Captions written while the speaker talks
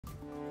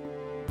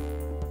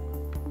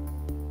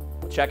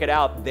Check it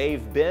out.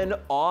 They've been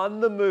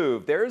on the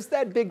move. There's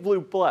that big blue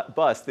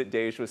bus that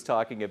Dej was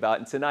talking about.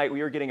 And tonight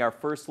we are getting our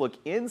first look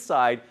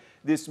inside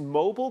this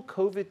mobile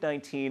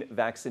COVID-19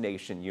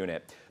 vaccination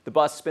unit. The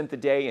bus spent the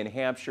day in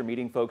Hampshire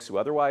meeting folks who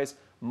otherwise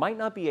might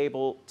not be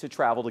able to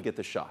travel to get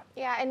the shot.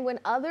 Yeah, and when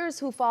others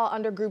who fall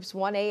under groups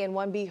 1A and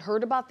 1B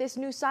heard about this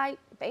new site,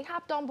 they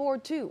hopped on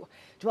board too.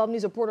 12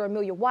 News reporter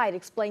Amelia White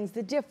explains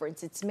the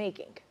difference it's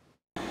making.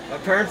 My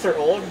parents are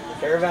old,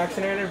 they're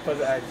vaccinated,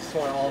 but I just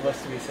want all of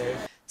us to be safe.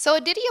 So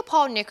Aditya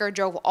Paul Nicker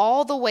drove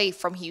all the way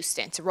from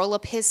Houston to roll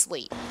up his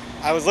sleeve.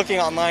 I was looking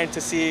online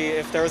to see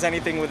if there was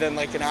anything within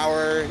like an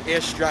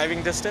hour-ish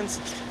driving distance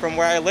from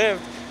where I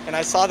lived, and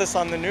I saw this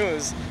on the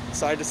news,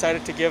 so I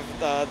decided to give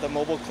the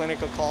mobile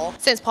clinic a call.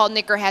 Since Paul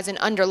Nicker has an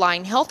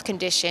underlying health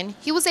condition,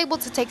 he was able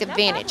to take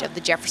advantage of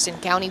the Jefferson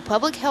County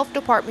Public Health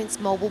Department's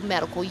mobile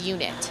medical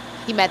unit.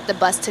 He met the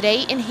bus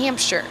today in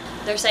Hampshire.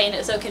 They're saying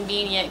it's so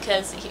convenient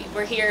because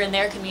we're here in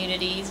their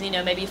communities,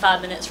 maybe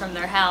 5 minutes from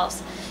their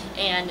house.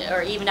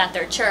 Or even at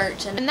their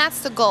church. And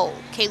that's the goal.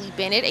 Kaylee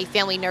Bennett, a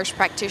family nurse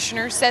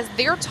practitioner, says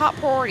their top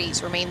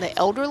priorities remain the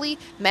elderly,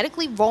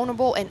 medically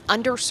vulnerable, and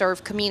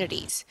underserved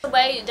communities. The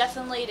way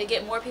definitely to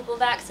get more people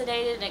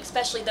vaccinated, and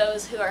especially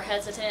those who are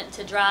hesitant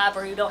to drive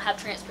or who don't have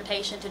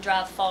transportation to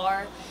drive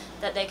far,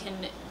 that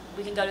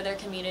we can go to their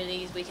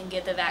communities, we can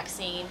get the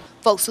vaccine.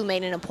 Folks who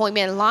made an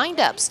appointment lined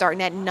up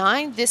starting at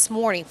 9 this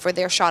morning for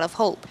their shot of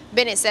hope.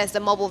 Bennett says the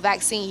mobile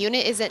vaccine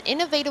unit is an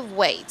innovative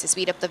way to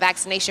speed up the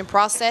vaccination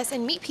process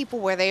and meet people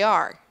where they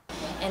are.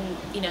 And,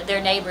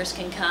 their neighbors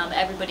can come,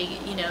 everybody,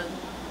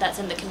 that's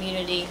in the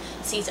community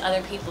sees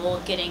other people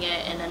getting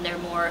it, and then they're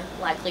more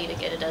likely to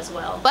get it as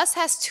well. Bus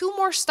has 2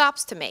 more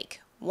stops to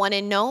make. One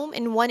in Nome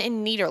and one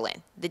in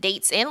Nederland. The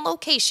dates and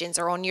locations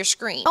are on your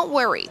screen. Don't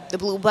worry, the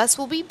blue bus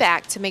will be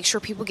back to make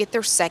sure people get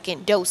their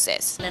second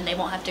doses. And then they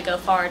won't have to go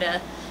far to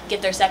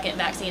get their second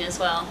vaccine as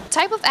well.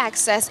 Type of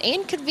access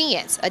and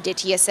convenience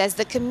Aditya says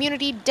the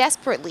community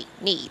desperately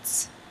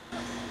needs.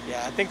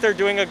 Yeah, I think they're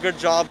doing a good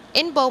job.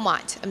 In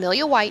Beaumont,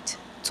 Amelia White,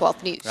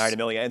 12 News. All right,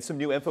 Amelia, and some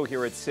new info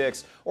here at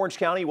 6. Orange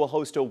County will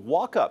host a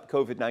walk-up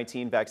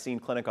COVID-19 vaccine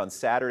clinic on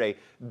Saturday.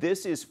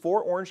 This is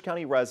for Orange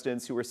County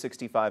residents who are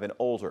 65 and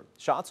older.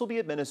 Shots will be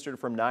administered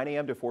from 9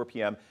 a.m. to 4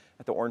 p.m.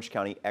 at the Orange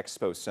County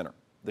Expo Center.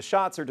 The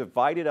shots are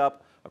divided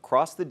up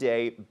across the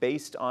day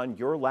based on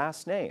your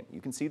last name.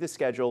 You can see the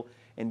schedule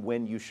and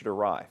when you should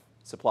arrive.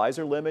 Supplies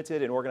are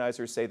limited, and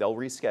organizers say they'll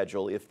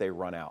reschedule if they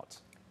run out.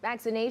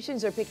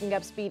 Vaccinations are picking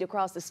up speed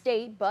across the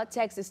state, but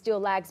Texas still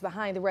lags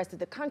behind the rest of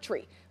the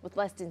country, with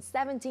less than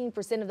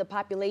 17% of the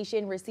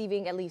population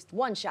receiving at least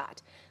one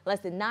shot. Less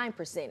than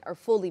 9% are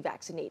fully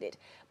vaccinated.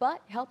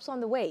 But help's on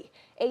the way.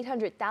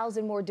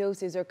 800,000 more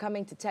doses are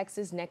coming to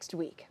Texas next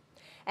week.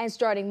 And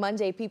starting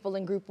Monday, people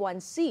in Group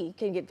 1C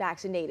can get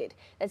vaccinated.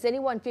 That's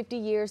anyone 50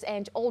 years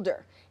and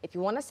older. If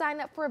you want to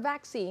sign up for a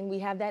vaccine, we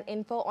have that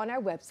info on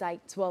our website,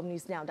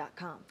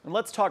 12newsnow.com. And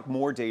let's talk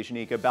more,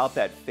 Dejanique, about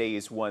that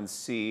Phase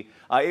 1C.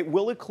 It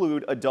will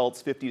include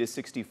adults 50 to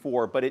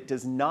 64, but it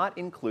does not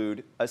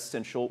include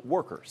essential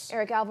workers.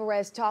 Eric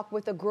Alvarez talked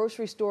with a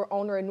grocery store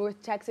owner in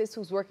North Texas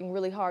who's working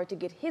really hard to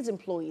get his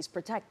employees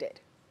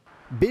protected.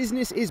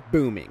 Business is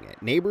booming at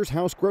Neighbor's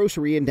House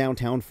Grocery in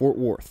downtown Fort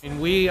Worth.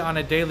 And we, on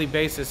a daily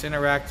basis,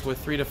 interact with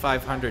 300 to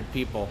 500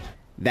 people.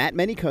 That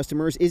many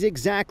customers is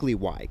exactly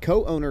why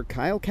co-owner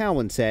Kyle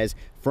Cowan says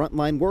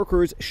frontline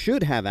workers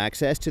should have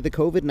access to the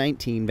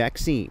COVID-19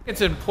 vaccine.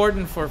 It's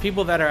important for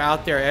people that are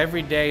out there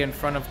every day in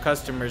front of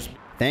customers.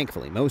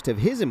 Thankfully, most of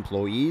his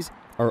employees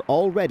are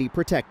already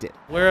protected.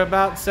 We're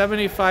about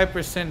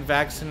 75%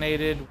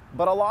 vaccinated.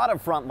 But a lot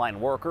of frontline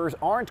workers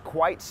aren't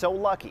quite so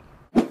lucky.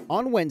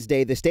 On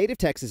Wednesday, the state of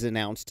Texas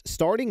announced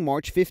starting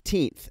March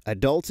 15th,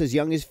 adults as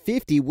young as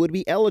 50 would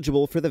be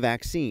eligible for the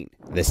vaccine.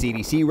 The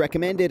CDC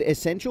recommended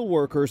essential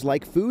workers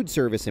like food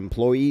service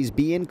employees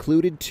be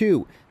included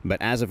too.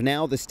 But as of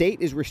now, the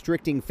state is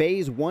restricting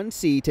Phase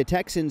 1C to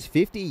Texans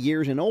 50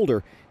 years and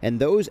older and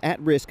those at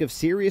risk of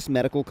serious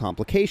medical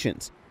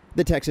complications.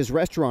 The Texas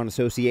Restaurant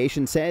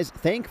Association says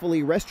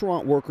thankfully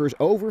restaurant workers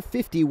over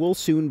 50 will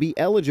soon be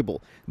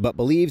eligible, but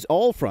believes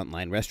all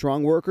frontline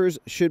restaurant workers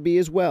should be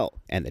as well.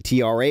 And the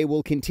TRA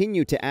will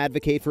continue to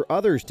advocate for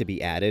others to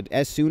be added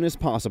as soon as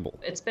possible.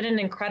 It's been an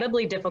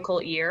incredibly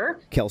difficult year.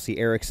 Kelsey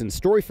Erickson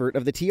Stoifert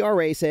of the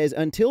TRA says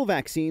until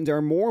vaccines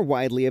are more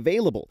widely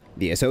available,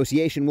 the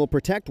association will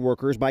protect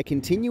workers by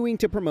continuing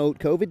to promote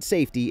COVID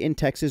safety in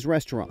Texas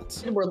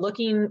restaurants. We're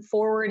looking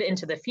forward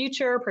into the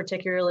future,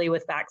 particularly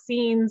with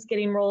vaccines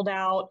getting rolled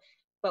out.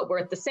 But we're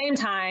at the same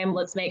time,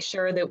 let's make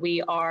sure that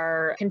we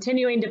are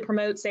continuing to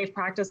promote safe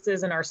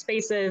practices in our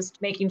spaces,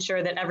 making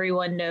sure that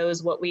everyone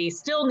knows what we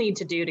still need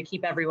to do to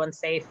keep everyone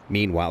safe.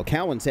 Meanwhile,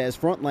 Cowan says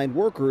frontline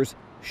workers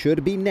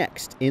should be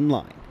next in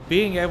line.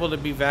 Being able to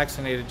be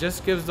vaccinated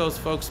just gives those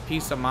folks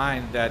peace of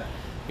mind that,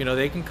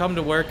 they can come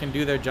to work and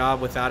do their job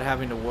without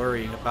having to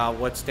worry about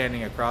what's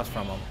standing across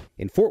from them.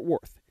 In Fort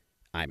Worth,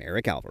 I'm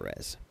Eric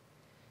Alvarez.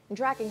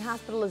 Tracking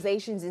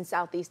hospitalizations in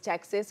Southeast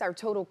Texas, our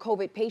total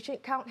COVID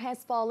patient count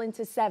has fallen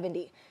to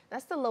 70.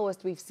 That's the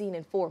lowest we've seen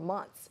in 4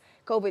 months.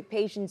 COVID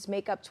patients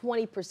make up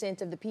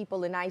 20% of the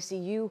people in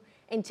ICU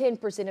and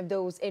 10% of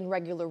those in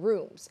regular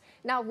rooms.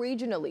 Now,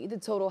 regionally, the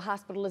total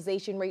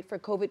hospitalization rate for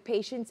COVID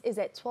patients is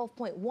at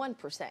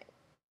 12.1%.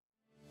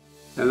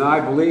 And I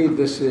believe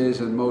this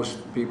is, and most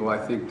people I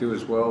think do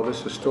as well,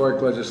 this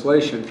historic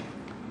legislation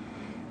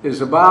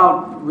is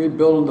about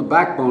rebuilding the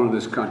backbone of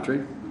this country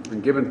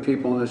and giving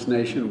people in this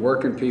nation,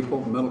 working people,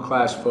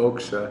 middle-class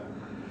folks,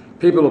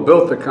 people who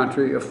built the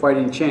country, a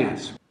fighting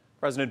chance.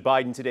 President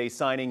Biden today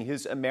signing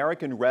his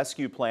American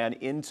Rescue Plan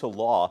into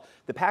law.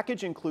 The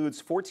package includes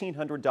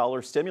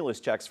 $1,400 stimulus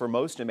checks for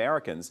most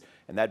Americans,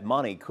 and that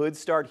money could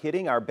start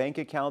hitting our bank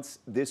accounts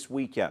this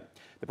weekend.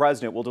 The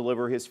president will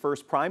deliver his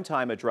first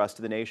primetime address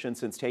to the nation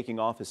since taking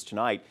office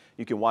tonight.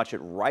 You can watch it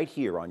right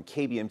here on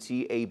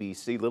KBMT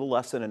ABC, little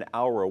less than an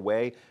hour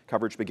away.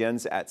 Coverage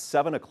begins at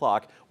 7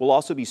 o'clock. We'll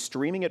also be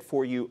streaming it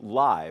for you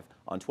live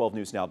on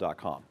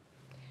 12newsnow.com.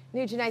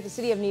 New tonight, the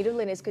city of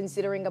Nederland is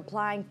considering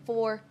applying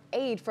for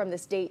aid from the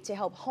state to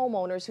help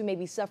homeowners who may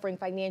be suffering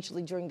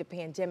financially during the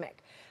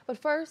pandemic. But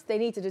first, they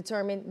need to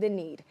determine the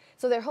need.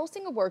 So they're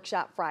hosting a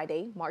workshop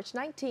Friday, March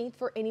 19th,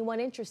 for anyone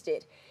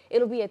interested.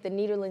 It'll be at the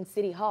Nederland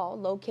City Hall,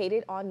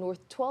 located on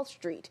North 12th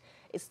Street.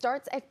 It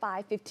starts at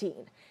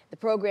 5:15. The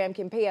program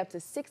can pay up to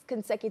 6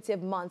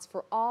 consecutive months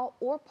for all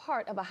or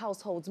part of a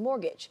household's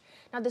mortgage.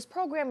 Now, this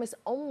program is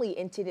only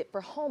intended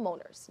for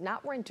homeowners,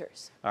 not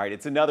renters. All right,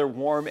 it's another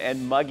warm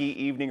and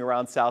muggy evening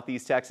around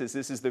Southeast Texas.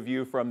 This is the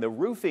view from the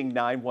Roofing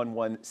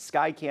 911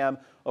 Skycam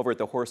over at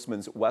the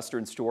Horstman's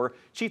Western Store.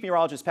 Chief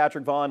Meteorologist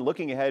Patrick Vaughn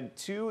looking ahead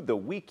to the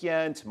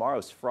weekend.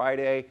 Tomorrow's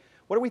Friday.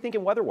 What are we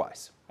thinking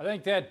weather-wise? I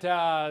think that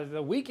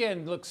the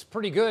weekend looks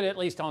pretty good, at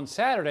least on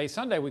Saturday.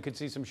 Sunday, we could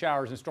see some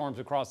showers and storms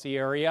across the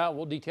area.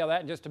 We'll detail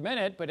that in just a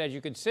minute. But as you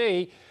can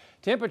see,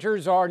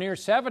 temperatures are near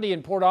 70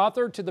 in Port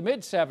Arthur to the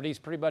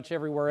mid-70s pretty much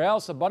everywhere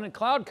else. Abundant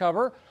cloud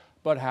cover.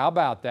 But how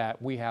about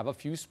that? We have a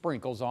few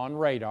sprinkles on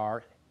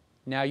radar.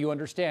 Now you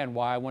understand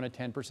why I want a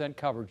 10%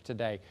 coverage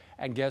today.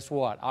 And guess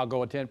what? I'll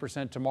go a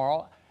 10%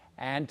 tomorrow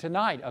and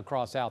tonight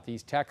across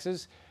Southeast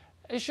Texas.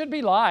 It should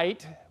be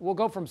light. We'll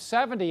go from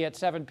 70 at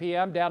 7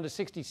 p.m. down to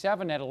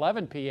 67 at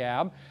 11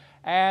 p.m.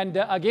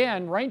 And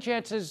again, rain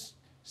chances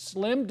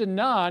slim to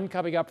none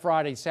coming up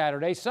Friday,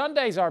 Saturday.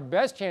 Sunday's our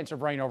best chance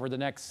of rain over the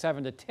next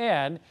 7 to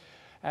 10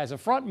 as a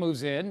front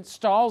moves in,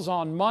 stalls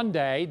on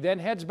Monday, then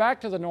heads back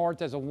to the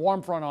north as a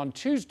warm front on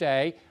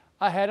Tuesday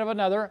ahead of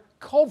another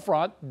cold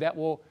front that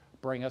will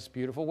bring us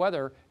beautiful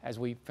weather as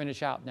we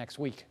finish out next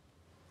week.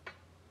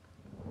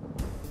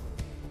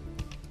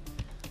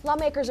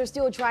 Lawmakers are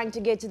still trying to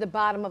get to the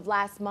bottom of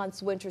last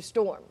month's winter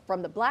storm,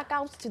 from the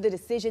blackouts to the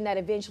decision that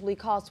eventually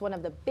caused one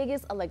of the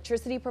biggest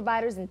electricity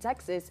providers in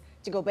Texas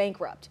to go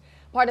bankrupt.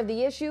 Part of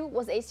the issue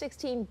was a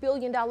 $16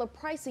 billion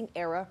pricing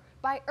error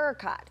by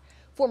ERCOT.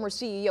 Former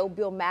CEO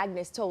Bill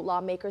Magnus told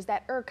lawmakers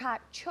that ERCOT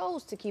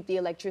chose to keep the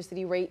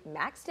electricity rate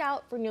maxed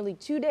out for nearly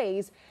 2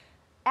 days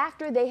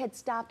after they had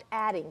stopped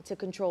adding to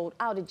controlled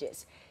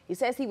outages. He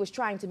says he was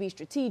trying to be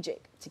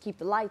strategic to keep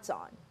the lights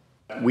on.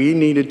 We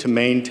needed to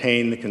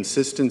maintain the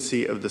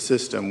consistency of the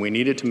system. We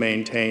needed to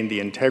maintain the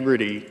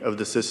integrity of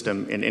the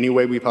system in any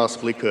way we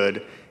possibly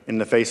could in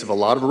the face of a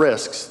lot of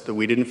risks that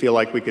we didn't feel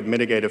like we could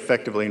mitigate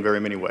effectively in very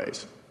many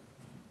ways.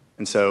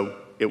 And so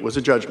it was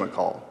a judgment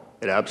call.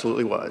 It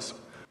absolutely was.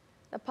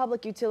 The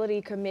Public Utility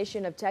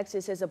Commission of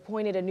Texas has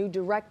appointed a new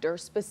director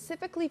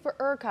specifically for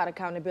ERCOT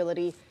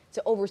accountability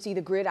to oversee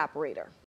the grid operator.